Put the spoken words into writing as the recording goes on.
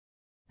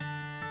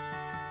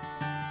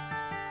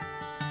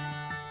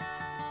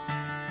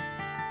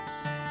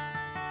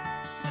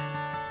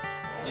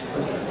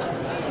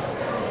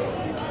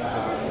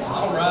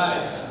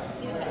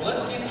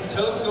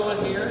toast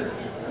going here.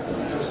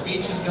 Your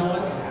speech is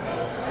going.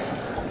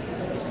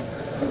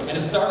 And to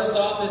start us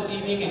off this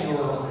evening, and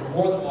you're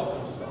more than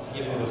welcome to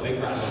give him a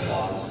big round of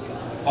applause,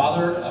 the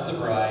father of the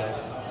bride,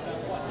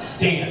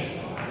 Dan.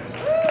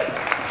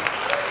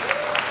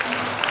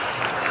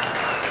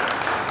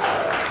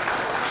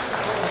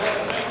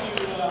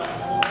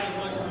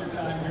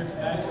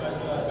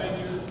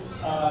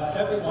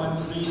 Everyone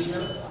for being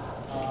here.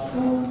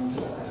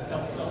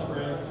 Help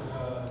celebrate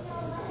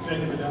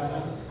Jacob and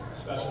Emily,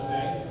 special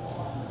day.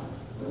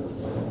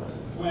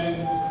 When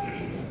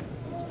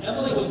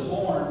Emily was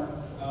born,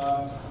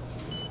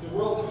 the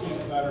world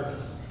became a better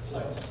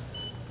place.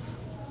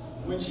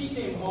 When she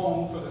came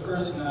home for the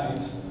first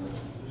night,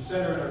 we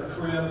set her in her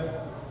crib,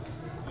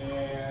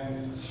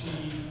 and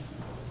she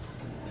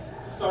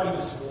started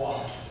to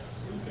squawk.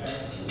 Okay,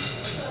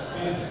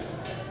 and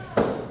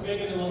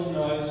making a little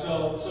noise,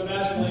 so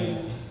naturally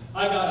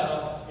I got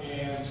up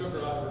and took her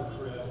out of her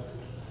crib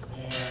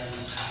and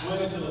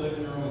went into the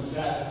living room and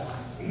sat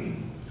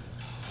down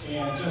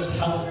and just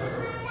held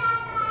her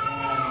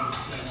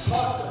and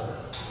talked to her.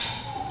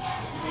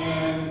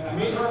 And I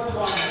made her a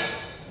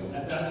promise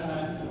at that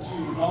time to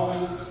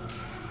always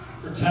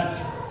protect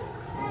her.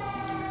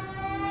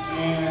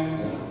 And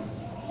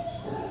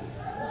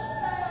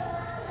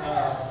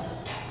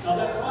now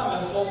that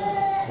promise holds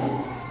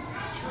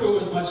true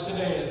as much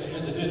today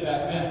as it did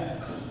back then.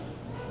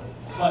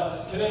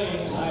 But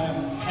today, I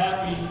am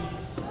happy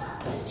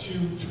to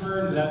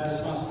turn that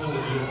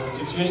responsibility over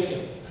to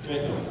Jacob.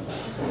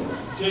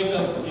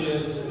 Jacob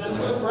is, and that's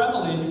good for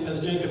Emily because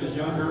Jacob is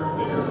younger,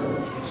 bigger,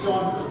 and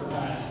stronger than I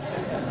am.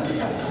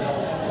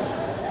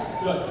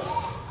 Good.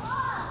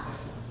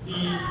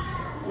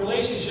 The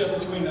relationship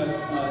between a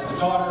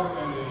daughter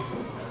and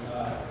a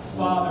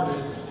father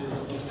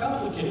is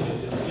complicated.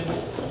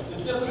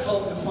 It's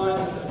difficult to find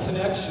a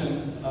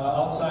connection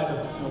outside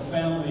of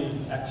family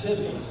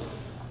activities.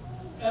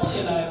 Emily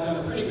and I have done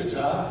a pretty good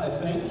job, I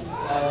think,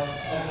 of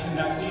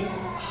connecting.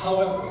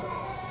 However,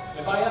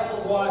 if I have to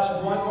watch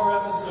one more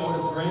episode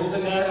of Grey's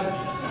Anatomy,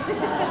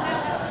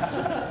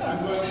 I'm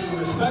going to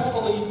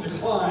respectfully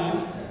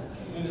decline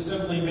and to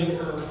simply make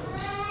her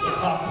some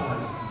popcorn.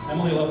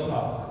 Emily loves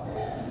popcorn.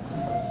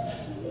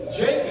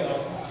 Jacob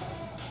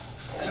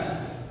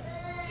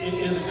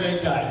is a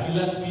great guy. He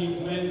lets me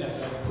win at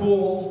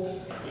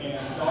pool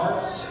and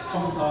darts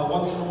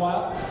once in a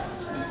while.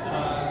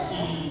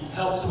 He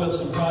helps with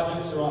some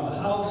projects around the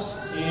house,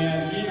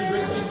 and he even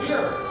brings me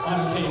beer on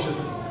occasion.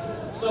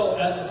 So,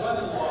 as a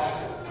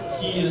son-in-law,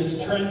 he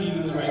is trending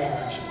in the right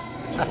direction.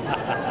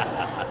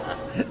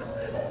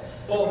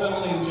 Both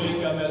Emily and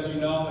Jacob, as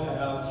you know,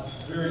 have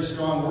very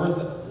strong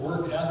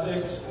work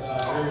ethics,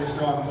 very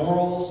strong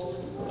morals.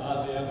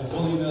 They have a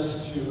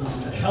willingness to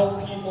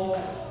help people,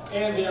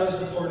 and they are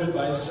supported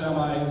by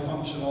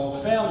semi-functional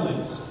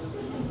families.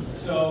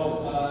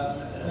 So,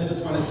 I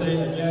just want to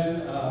say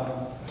again,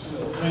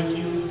 thank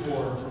you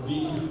for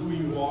being who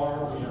you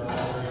are. We are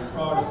all very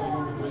proud of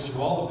you. We wish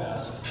you all the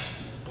best.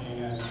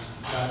 And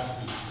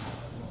Godspeed.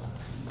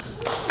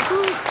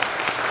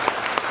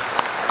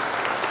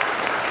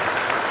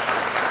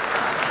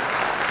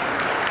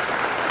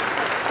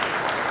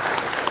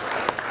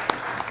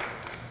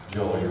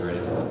 Joel, you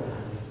ready?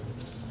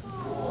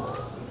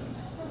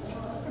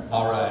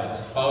 All right.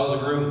 Follow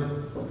the groom.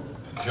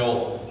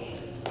 Joel.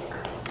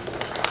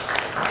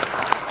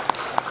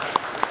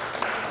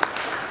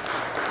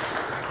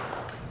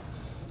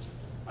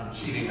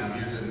 Cheating, I'm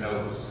using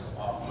notes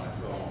off my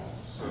phone.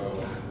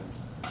 So,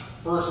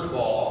 first of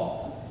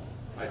all,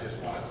 I just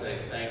want to say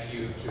thank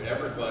you to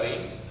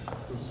everybody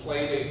who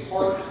played a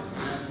part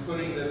in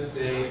putting this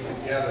day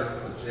together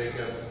for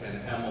Jacob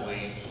and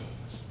Emily.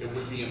 It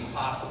would be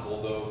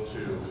impossible, though,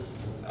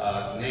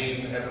 to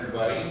name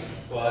everybody,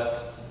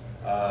 but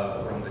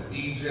from the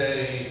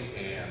DJ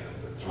and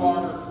the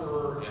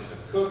photographer and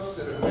the cooks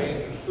that have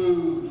made the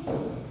food,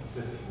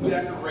 the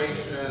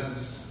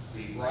decorations,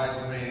 the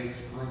bridesmaids,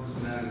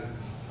 groomsmen,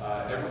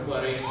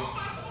 everybody,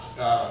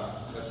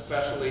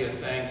 especially a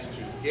thanks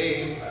to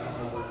Gabe. I don't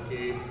know where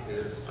Gabe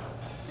is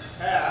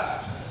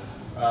at,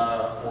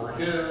 for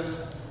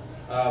his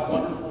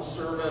wonderful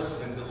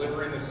service in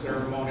delivering the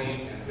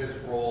ceremony and his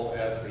role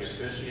as the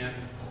officiant.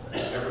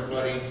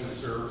 Everybody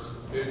deserves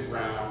a big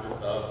round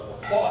of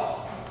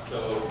applause. So,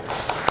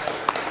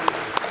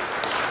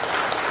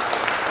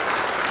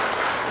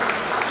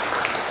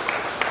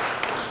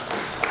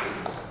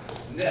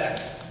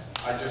 next,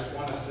 I just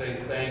want to say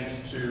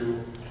thanks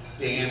to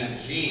Dan and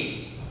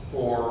Jean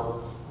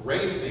for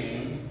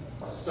raising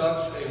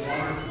such a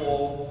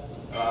wonderful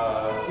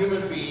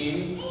human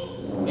being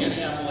in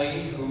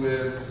Emily, who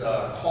is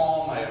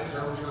calm. I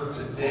observed her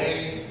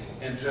today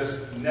and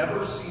just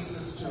never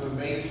ceases to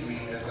amaze me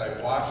as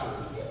I watch her.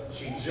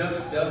 She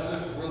just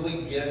doesn't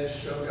really get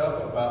shook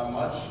up about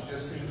much. She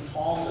just seems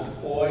calm and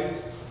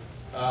poised,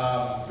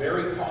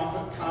 very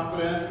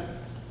confident.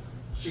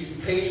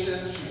 She's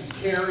patient, she's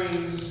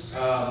caring,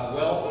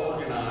 well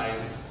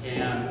organized,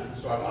 and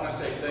so I want to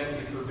say thank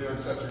you for doing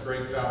such a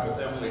great job with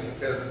Emily,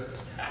 because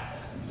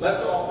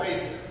let's all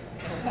face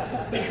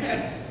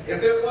it,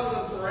 if it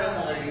wasn't for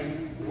Emily,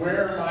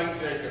 where might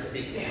Jacob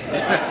be?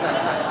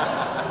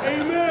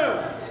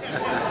 Amen.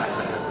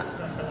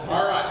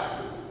 All right.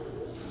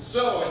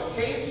 So, in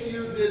case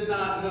you did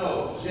not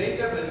know,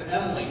 Jacob and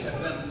Emily have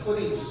been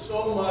putting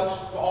so much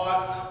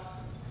thought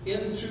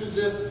into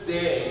this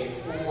day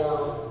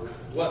for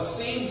what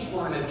seems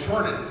for an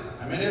eternity.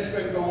 I mean, it's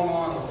been going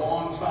on a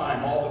long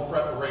time, all the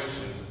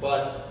preparations,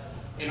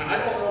 and I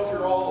don't know if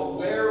you're all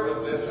aware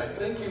of this. I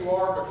think you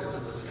are because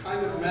it was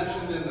kind of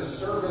mentioned in the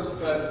service,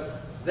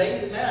 but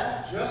they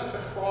met just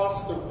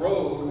across the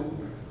road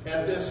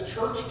at this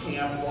church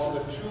camp while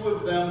the two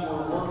of them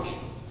were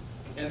working.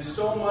 And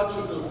so much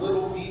of the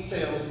little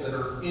details that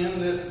are in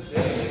this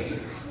day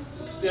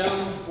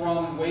stem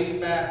from way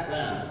back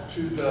then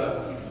to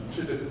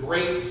the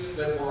grapes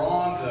that were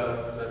on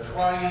the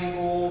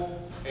triangle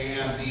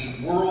and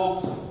the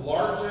world's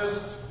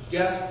largest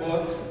guest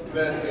book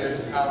that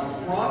is out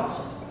front,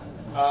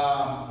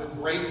 the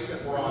grapes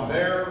that were on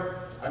there.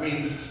 I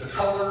mean, the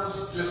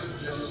colors,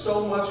 just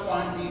so much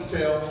fine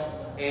detail,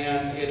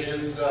 and it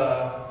is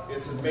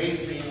it's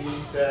amazing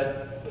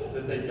that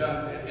they've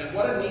done, and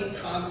what a neat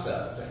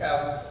concept to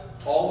have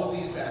all of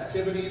these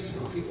activities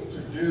for people to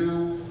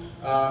do.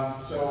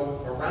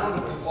 So a round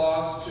of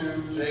applause to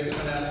Jacob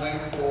and Emily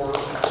for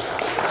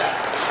that.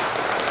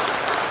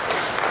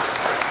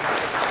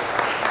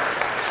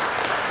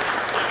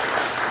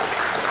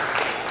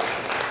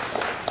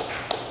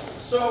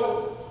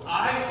 So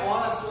I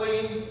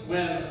honestly,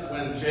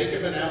 when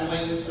Jacob and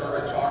Emily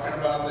started talking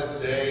about this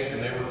day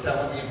and they were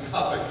telling me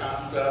about the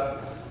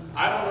concept,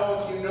 I don't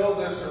know if you know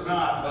this or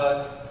not,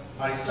 but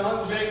my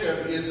son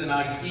Jacob is an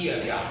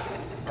idea guy.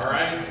 All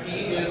right,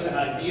 he is an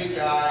idea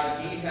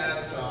guy. He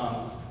has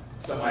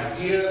some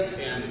ideas,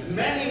 and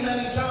many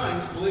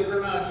times, believe it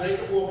or not,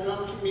 Jacob will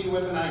come to me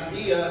with an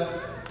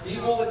idea. He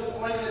will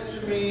explain it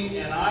to me,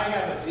 and I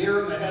have a deer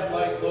in the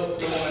headlight look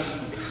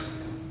going,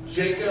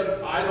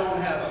 Jacob, I don't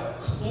have a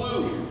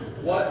clue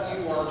what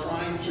you are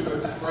trying to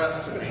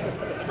express to me.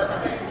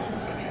 Right?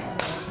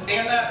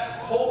 And that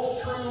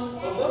holds true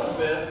a little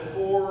bit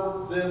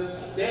for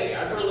this day.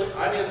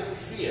 I didn't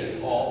see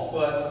it all,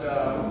 but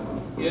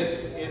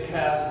it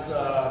has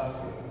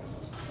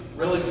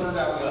really turned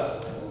out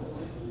well.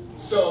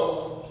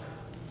 So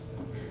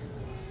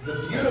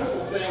the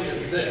beautiful thing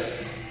is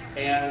this,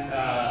 and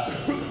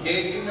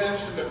Gabe, you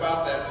mentioned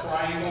about that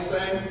triangle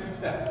thing.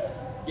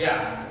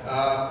 Yeah,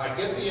 I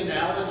get the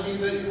analogy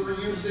that you were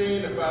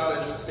using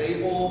about it's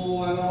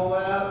stable and all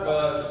that,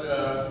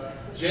 but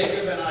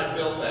Jacob and I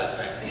built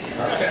that thing.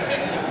 Okay?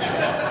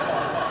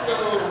 So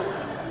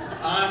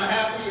I'm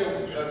happy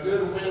a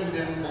good wind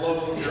didn't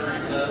blow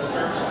during the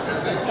service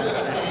because it could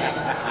have came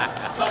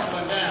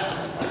tumbling down.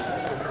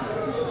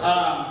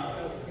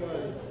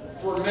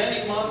 For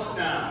many months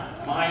now,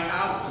 my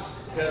house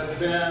has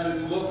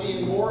been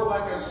looking more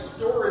like a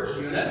storage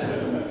unit.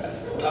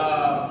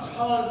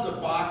 Tons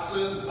of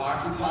boxes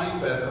occupying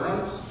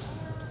bedrooms.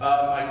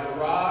 My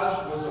garage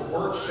was a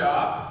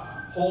workshop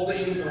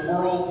holding the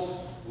world's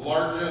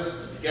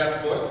largest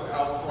guest book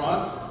out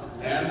front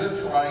and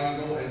the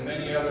triangle and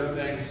many other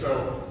things.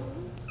 So,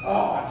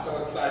 I'm so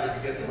excited to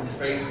get some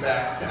space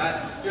back. Can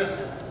I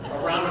just a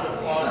round of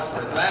applause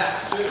for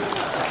that too?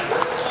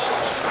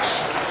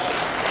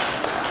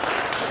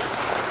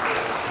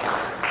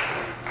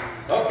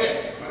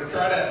 Okay, I'm going to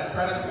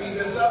try to speed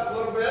this up a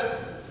little bit.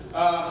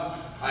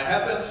 I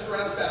have been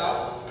stressed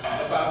out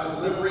about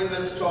delivering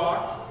this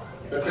talk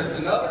because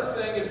another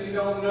thing, if you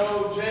don't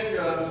know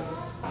Jacob,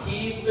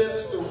 he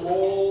fits the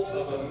role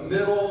of a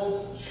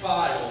middle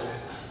child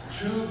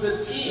to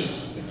the T,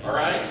 all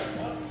right?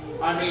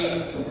 I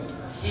mean,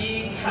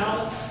 he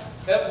counts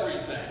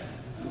everything.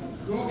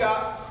 Who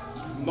got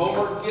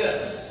more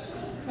gifts?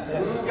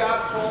 Who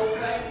got told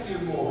thank you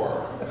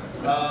more?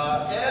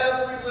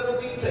 Every little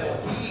detail.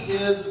 He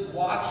is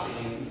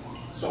watching.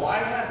 So I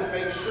had to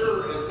make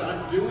sure as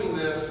I'm doing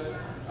this,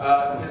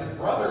 his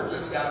brother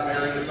just got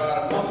married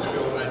about a month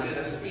ago and I did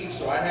a speech,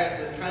 so I had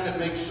to kind of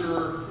make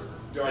sure,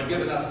 do I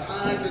give enough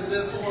time to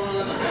this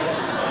one?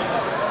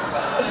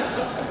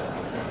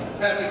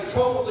 Had me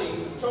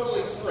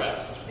totally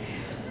stressed.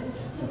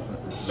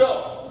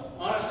 So,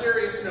 on a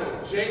serious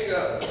note,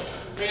 Jacob,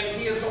 man,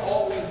 he has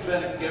always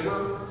been a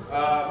giver.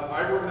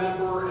 I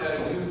remember at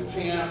a youth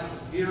camp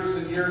years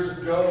and years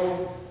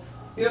ago,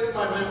 if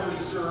my memory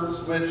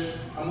serves, which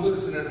I'm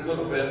losing it a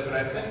little bit, but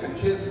I think the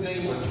kid's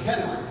name was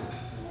Henry.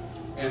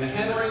 And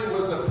Henry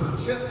was a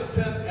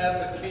participant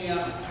at the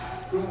camp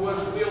who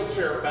was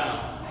wheelchair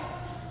bound.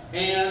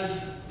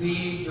 And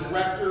the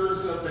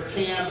directors of the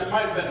camp, it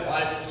might have been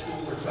Bible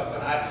school or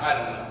something, I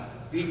don't know,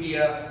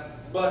 VBS,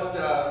 but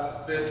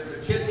the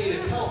kid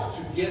needed help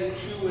to get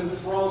to and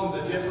from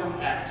the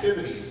different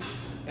activities.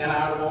 And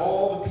out of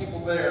all the people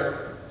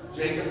there,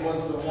 Jacob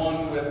was the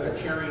one with a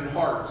caring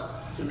heart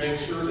to make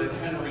sure that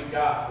Henry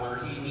got where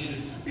he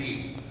needed to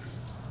be.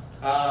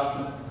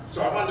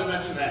 So I wanted to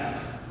mention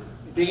that.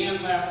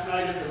 Dan, last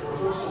night at the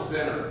rehearsal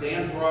dinner,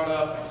 Dan brought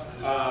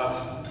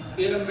up,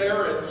 in a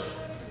marriage,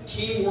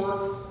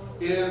 teamwork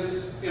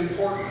is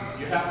important.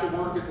 You have to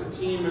work as a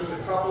team, as a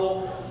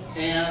couple.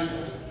 And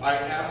I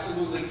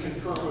absolutely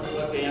concur with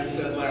what Dan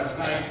said last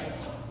night.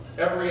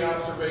 Every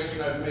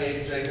observation I've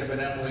made, Jacob and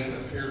Emily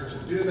appeared to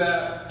do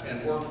that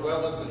and worked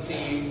well as a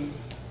team.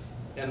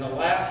 And the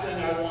last thing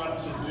I want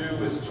to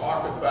do is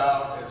talk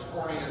about, as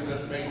corny as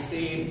this may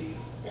seem,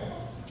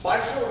 by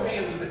show of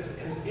hands,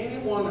 has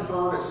anyone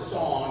heard a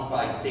song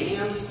by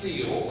Dan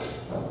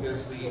Seals, who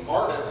is the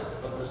artist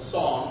of the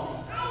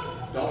song?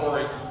 Don't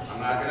worry, I'm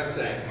not going to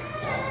sing.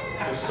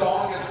 The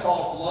song is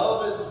called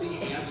Love is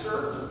the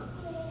Answer.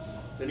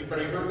 Has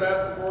anybody heard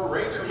that before?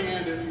 Raise your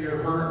hand if you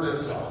have heard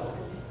this song.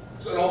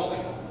 It's an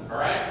oldie, all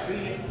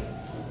right?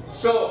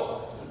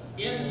 So,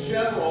 in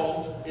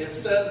general, it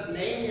says,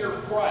 name your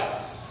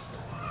price.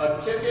 A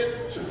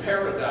ticket to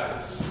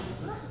paradise.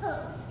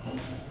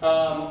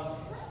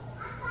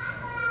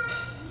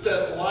 It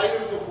says, light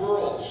of the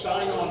world,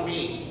 shine on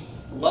me.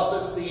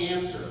 Love is the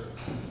answer.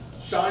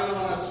 Shine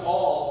on us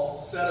all,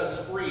 set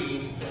us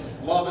free.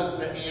 Love is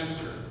the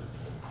answer.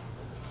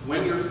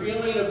 When you're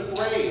feeling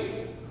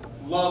afraid,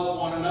 love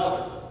one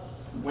another.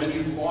 When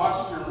you've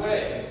lost your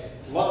way,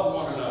 love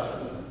one another.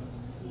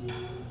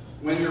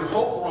 When your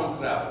hope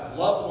runs out,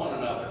 love one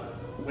another.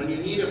 When you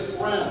need a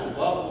friend,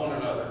 love one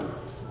another.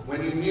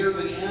 When you near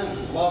the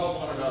end, love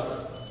one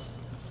another.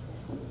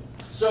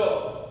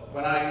 So,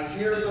 when I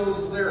hear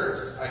those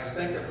lyrics, I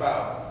think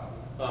about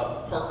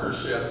a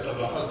partnership of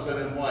a husband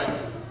and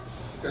wife.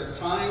 Because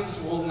times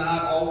will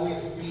not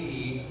always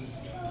be,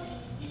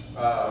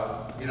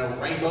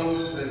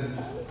 rainbows and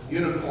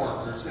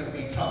unicorns. There's going to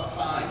be tough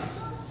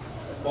times.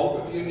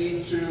 Both of you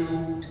need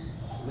to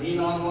lean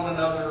on one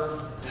another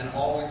and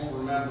always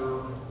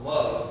remember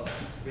love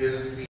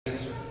is the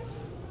answer.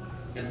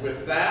 And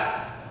with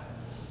that,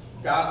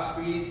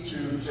 Godspeed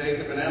to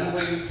Jacob and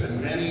Emily, to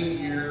many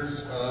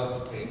years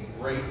of a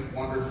great,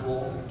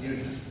 wonderful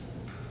union.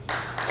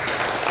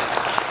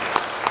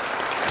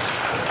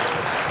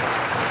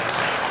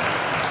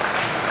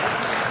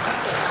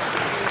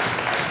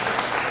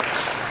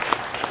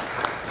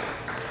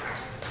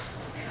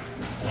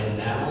 And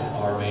now,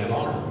 our maid of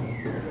honor.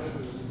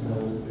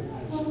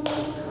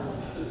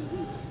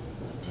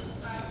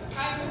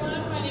 Hi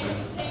everyone, my name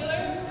is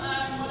Taylor.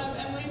 I'm one of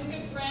Emily's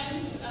good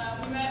friends.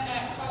 We met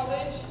at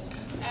college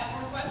at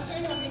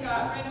Northwestern when we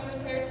got randomly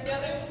paired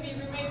together to be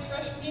roommates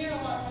freshman year,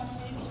 along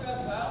with these two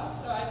as well.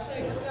 So I'd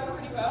say it worked out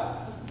pretty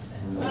well.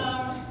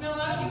 Now a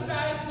lot of you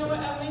guys know what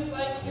Emily's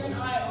like here in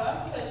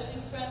Iowa because she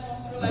spent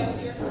most of her life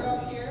here, grew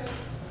up here.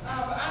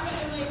 But I met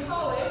Emily in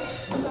college,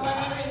 so I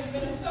met her in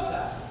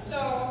Minnesota.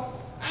 So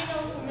I know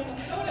who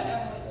Minnesota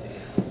Emily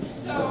is.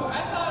 So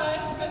I thought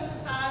I'd spend some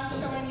time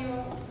telling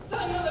you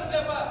a little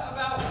bit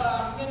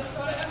about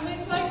Minnesota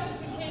Emily's like,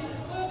 just in case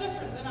it's a little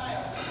different than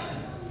Iowa.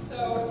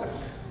 So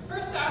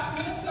first off,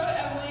 Minnesota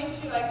Emily,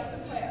 she likes to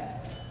plan.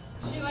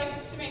 She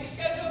likes to make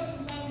schedules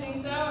and plan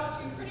things out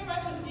to pretty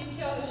much as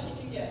detailed as she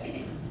can get.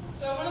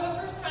 So one of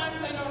the first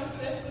times I noticed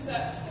this was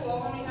at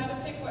school when we had to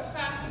pick what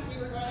classes we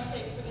were going to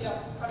take for the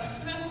upcoming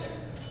semester.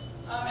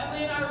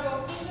 Emily and I were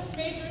both business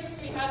majors,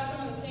 so we had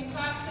some of the same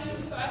classes,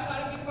 so I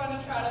thought it'd be fun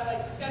to try to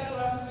schedule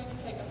them so we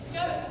could take them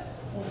together.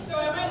 So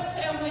I went to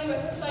Emily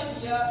with this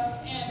idea,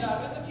 and it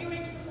was a few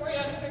weeks before we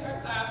had to pick our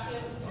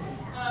classes,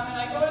 and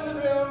I go in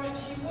the room and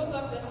she pulls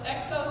up this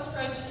Excel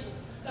spreadsheet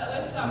that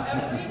lists out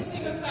every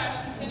single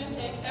class she's going to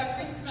take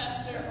every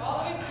semester,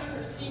 all the way through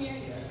her senior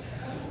year.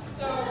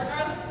 So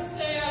regardless to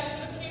say, I should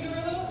have came to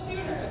her a little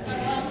sooner if I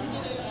wanted to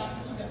get it on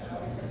her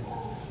schedule.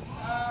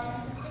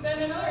 But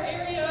then another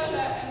area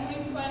that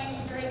Emily's planning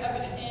was very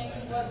evident in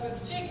was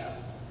with Jacob.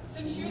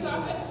 Since she was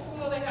off at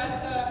school, they had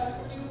to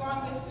do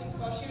long distance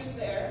while she was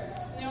there,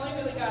 and they only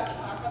really got to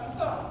talk on the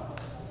phone.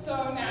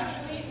 So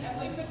naturally,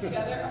 Emily put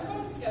together a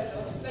phone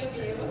schedule so they'd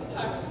be able to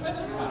talk as much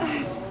as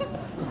possible.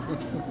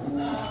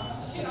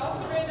 She had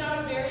also written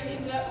out a very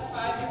in-depth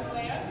 5-year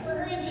plan for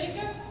her and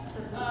Jacob.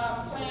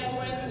 Planned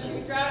when she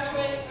would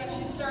graduate, when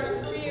she'd start a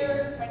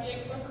career, when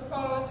Jacob would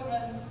propose, and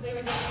when they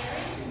would get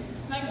married.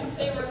 And I can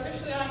say we're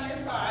officially on year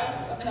 5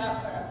 of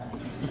that plan.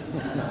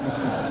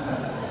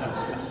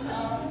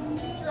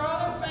 Through all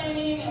their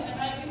planning and their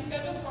nightly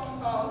scheduled phone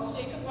calls,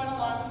 Jacob went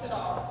along with it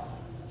all.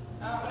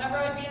 Whenever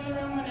I'd be in the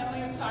room when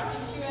Emily was talking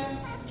to him,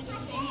 he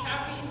just seemed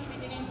happy to be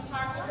getting to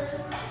talk to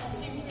her and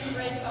seemed to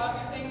embrace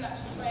everything that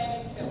she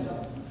planned and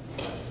scheduled.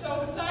 So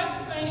besides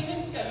planning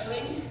and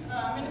scheduling,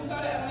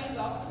 Minnesota Emily is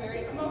also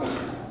very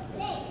emotional.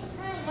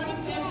 One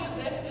example of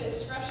this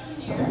is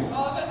freshman year.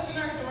 All of us in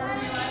our dorm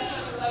realized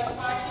that we liked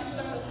watching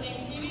some of the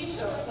same TV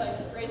shows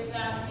like Grey's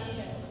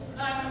Anatomy and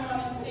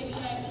 911 and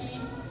Station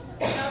 19.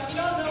 Now, if you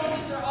don't know,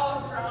 these are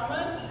all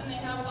dramas, and they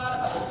have a lot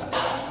of ups and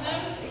downs in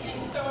them.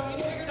 And so when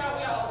we figured out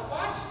we all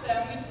watched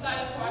them, we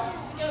decided to watch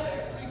them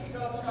together so we could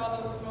go through all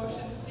those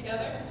emotions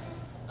together.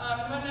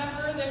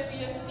 Whenever there'd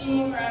be a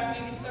scene where I'd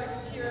maybe start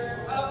to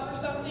tear up or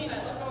something,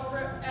 I'd look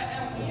over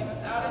at Emily, and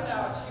without a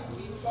doubt, she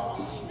would be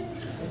bawling.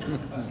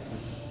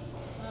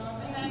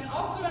 And then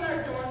also in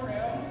our dorm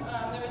room,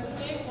 there was a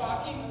big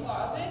walk-in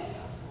closet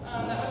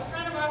that was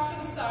kind of off to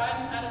the side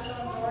and had its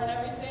own door and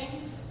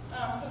everything.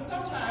 So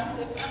sometimes,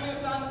 if Emily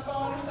was on the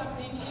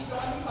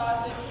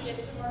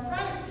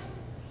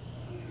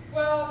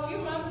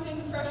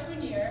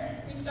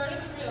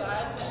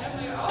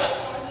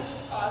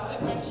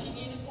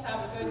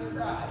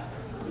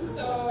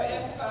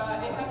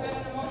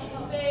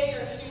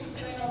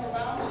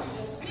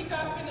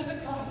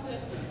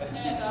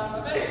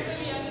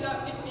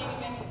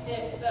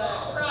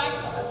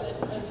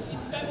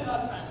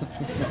But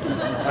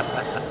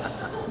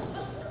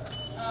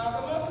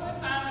most of the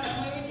time when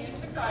Emily would use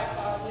the cry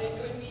closet,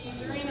 it would be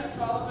during or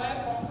followed by a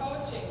phone call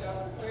with Jacob,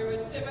 where he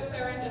would sit with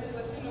her and just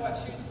listen to what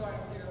she was going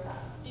through.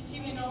 He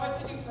seemed to know what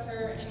to do for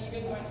her, and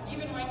even when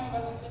he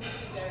wasn't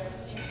physically there, he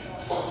seemed to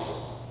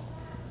know.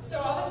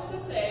 So all this to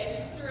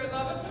say, through her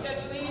love of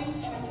scheduling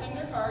and her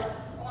tender heart,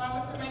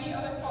 along with her many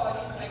other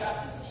qualities I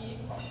got to see,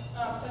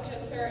 such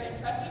as her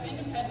impressive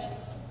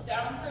independence,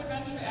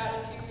 down-for-adventure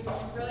attitude,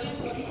 and brilliant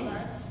book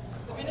smarts,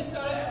 the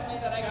Minnesota Emily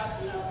that I got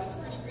to know is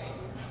pretty great.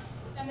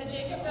 And the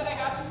Jacob that I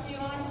got to see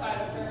alongside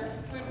of her,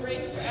 who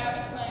embraced her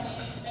avid planning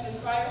and was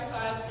by her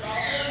side through all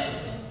her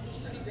emotions, is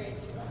pretty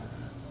great too.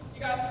 You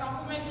guys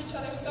complement each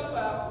other so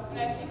well, and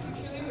I think you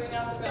truly bring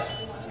out the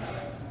best in one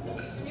another.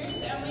 So here's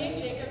to Emily and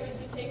Jacob as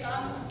you take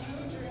on this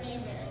new journey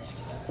of marriage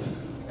together.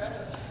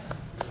 Congratulations.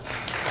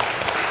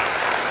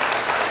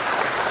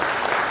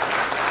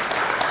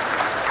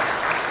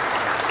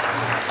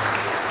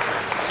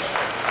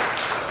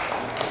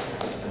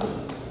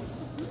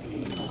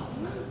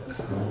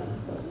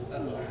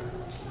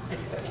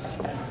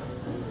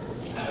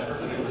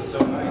 Everybody was so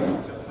nice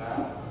until now.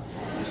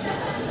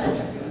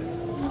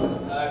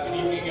 Good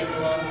evening,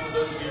 everyone. For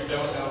those of you who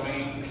don't know me,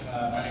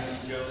 my name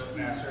is Joseph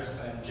Nasseris.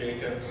 I'm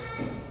Jacob's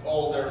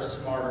older,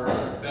 smarter,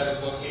 better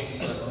looking,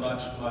 but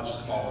much, much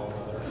smaller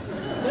brother.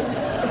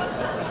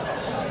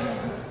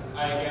 I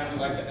again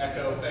would like to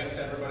echo thanks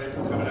everybody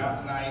for coming out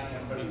tonight,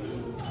 everybody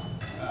who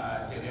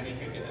did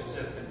anything to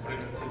assist in putting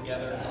it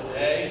together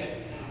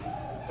today.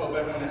 Hope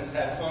everyone has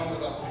had fun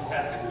with all the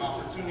fantastic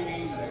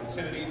opportunities and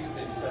activities that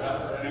they've set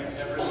up for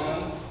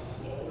everyone.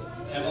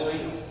 Emily,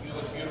 you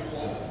look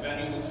beautiful.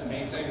 Benny looks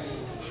amazing.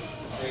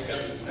 Jacob,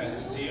 it's nice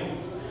to see you.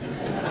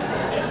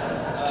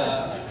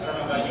 I don't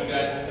know about you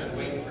guys, I've been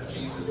waiting for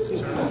Jesus to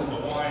turn us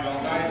into wine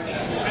all night, and it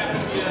hasn't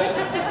happened yet.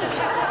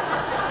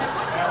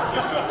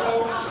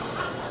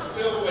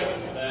 Still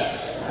waiting for that.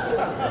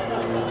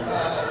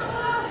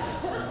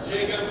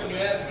 Jacob, when you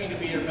asked me to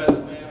be your best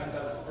man, I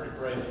thought it was pretty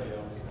brave of you.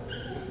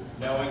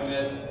 Knowing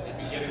that you'd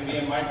be giving me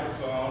a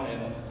microphone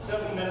and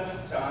several minutes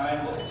of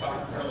time to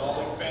talk to our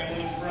lovely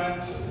family and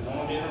friends, no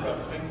one to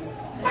interrupt me.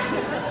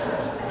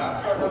 Not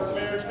starting off the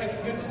marriage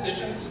making good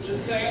decisions,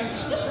 just saying.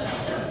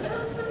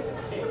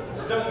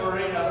 But don't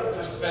worry, out of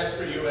respect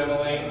for you,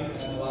 Emily, and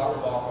a lot of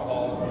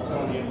alcohol, I'm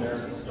telling you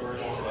embarrassing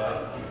stories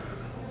today.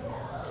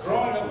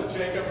 Growing up with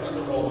Jacob was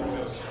a roller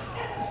coaster.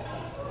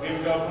 We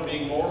would go from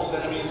being mortal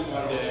enemies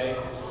one day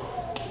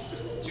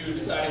to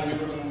deciding we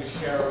were going to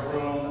share a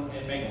room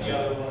and make the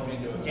other room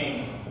into a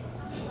game room.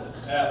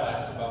 That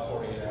lasted about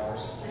 48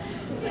 hours.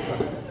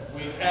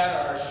 We've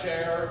had our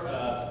share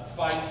of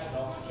fights and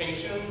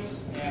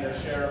altercations and our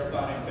share of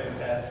fun and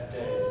fantastic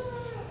days.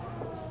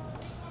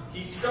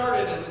 He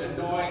started as an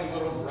annoying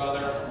little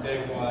brother from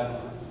day one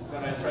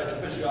when I tried to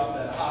push you off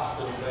that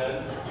hospital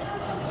bed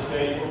the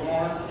day you were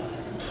born.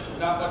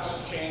 Not much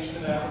has changed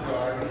in that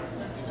regard,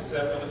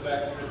 except for the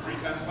fact that you're 3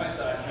 times my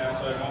size now,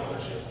 so I won't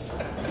push you.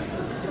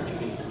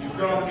 You've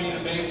grown to be an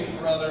amazing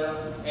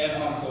brother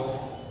and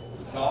uncle,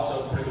 and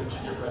also a pretty good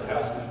gingerbread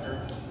housemaker.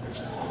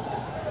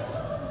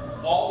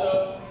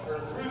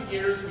 Through the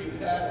years, we've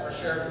had our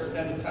share of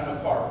extended time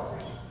apart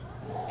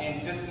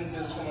and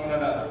distances from one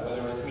another,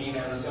 whether it was me in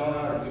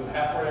Arizona or you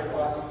halfway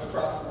across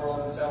the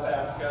world in South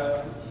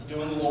Africa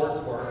doing the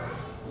Lord's work.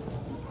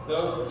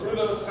 Through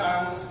those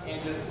times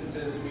and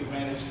distances, we've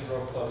managed to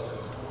grow closer.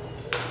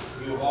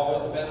 You have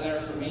always been there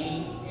for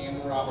me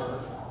and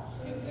Robert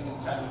in any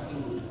time of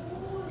need.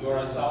 You are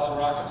a solid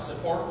rock of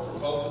support for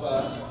both of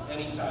us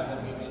anytime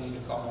that we may need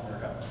to call on your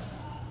help.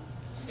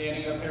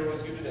 Standing up here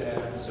with you today,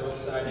 I'm so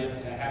excited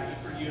and happy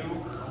for you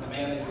and the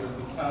man that you have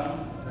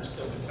become and are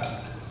still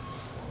becoming.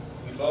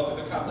 We both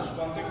have accomplished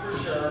one thing for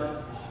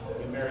sure.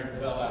 We married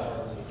well out of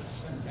our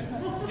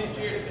league.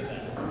 Cheers to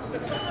that.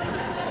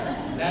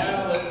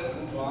 Now let's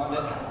move on to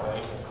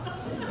Emily.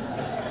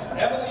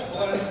 Emily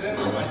blends in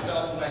with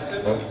myself and my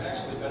siblings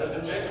actually better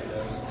than Jacob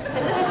does.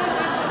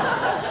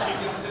 She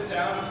can sit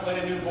down and play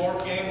a new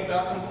board game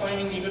without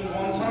complaining even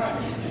one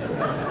time.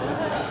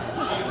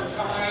 She's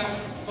kind,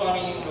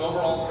 funny, and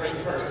overall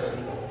great person.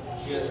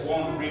 She has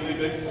one really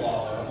big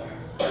flaw,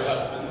 though, her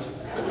husband.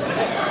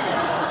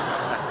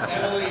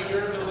 Emily,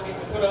 your ability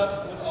to put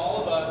up with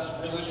all of us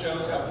really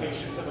shows how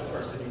patient of a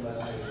person you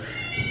must be.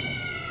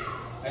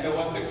 I know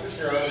one thing for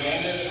sure,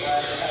 Amanda is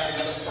glad to have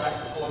another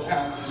practical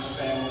accountant in the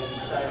family to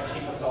try to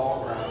keep us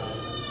all grounded.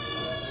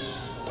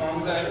 As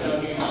long as I've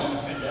known you,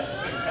 you've been a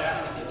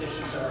fantastic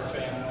addition to our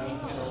family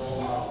and a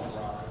role model for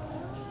Robert.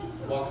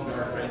 Welcome to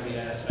our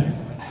crazy-ass family.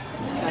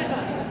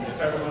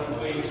 If everyone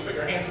please put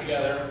your hands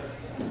together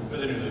for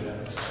the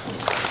newlyweds.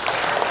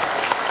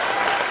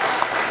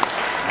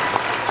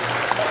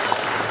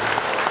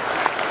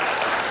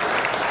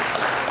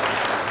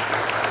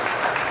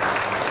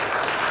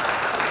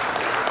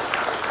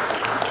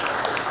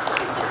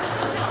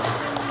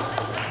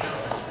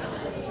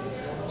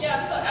 Yeah,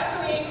 so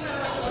echoing kind of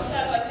what Joel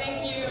said, like thank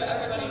you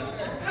everybody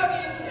for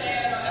coming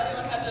today. I know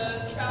everyone had to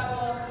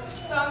travel,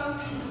 some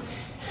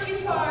pretty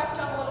far,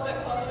 some a little bit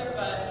closer,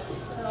 but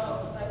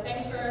like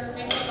thanks for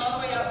making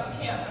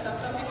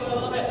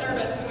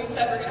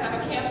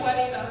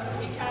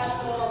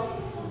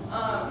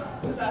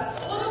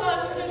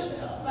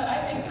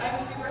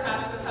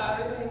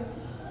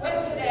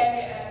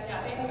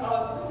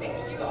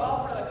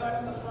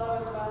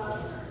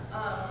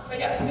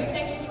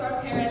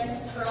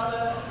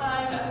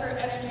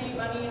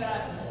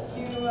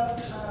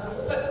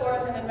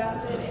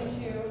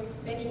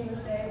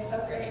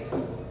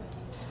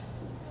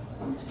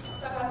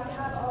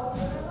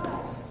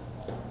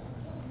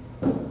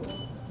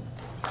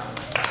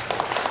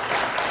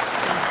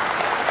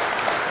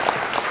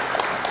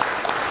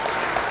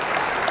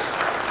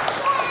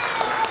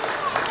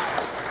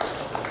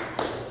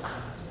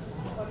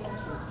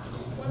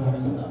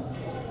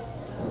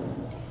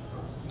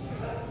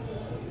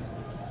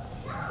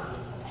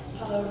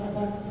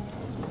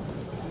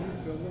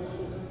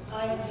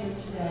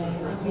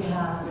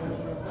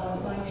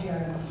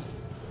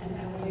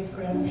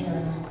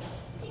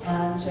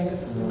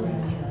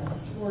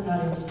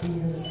to be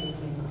here this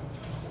evening.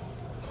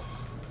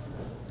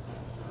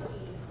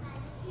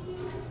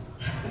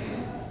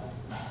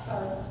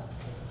 Sorry.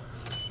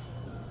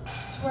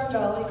 To our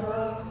dolly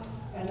girl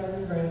and our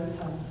new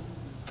grandson,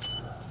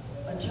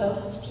 a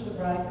toast to the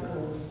bride and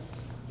groom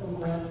from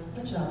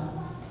Grandpa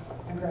John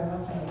and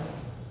Grandma Faye.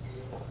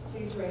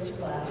 Please raise your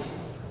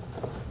glasses.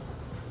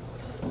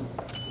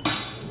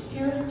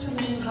 Here's to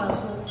new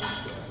husband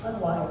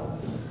and wife.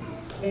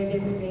 May they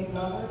remain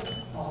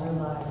lovers all their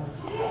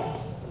lives.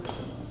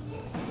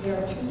 There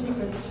are two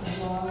secrets to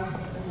a long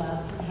and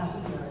lasting happy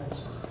marriage.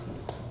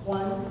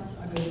 One,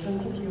 a good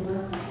sense of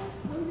humor,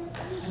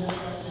 and a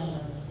short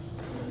memory.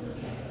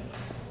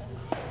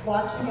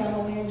 Watching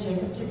Emily and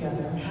Jacob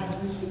together has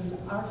renewed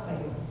our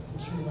faith in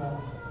true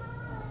love.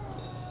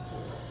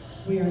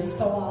 We are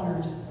so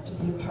honored to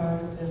be a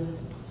part of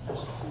this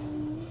special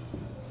time.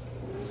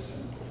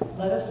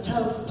 Let us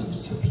toast to the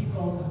two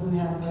people who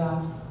have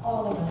brought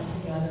all of us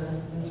together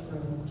in this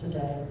room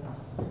today.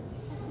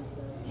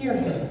 Hear,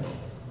 hear.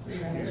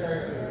 Hear,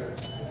 hear.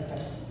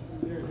 Okay.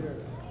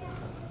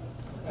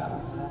 Forgot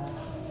my glasses.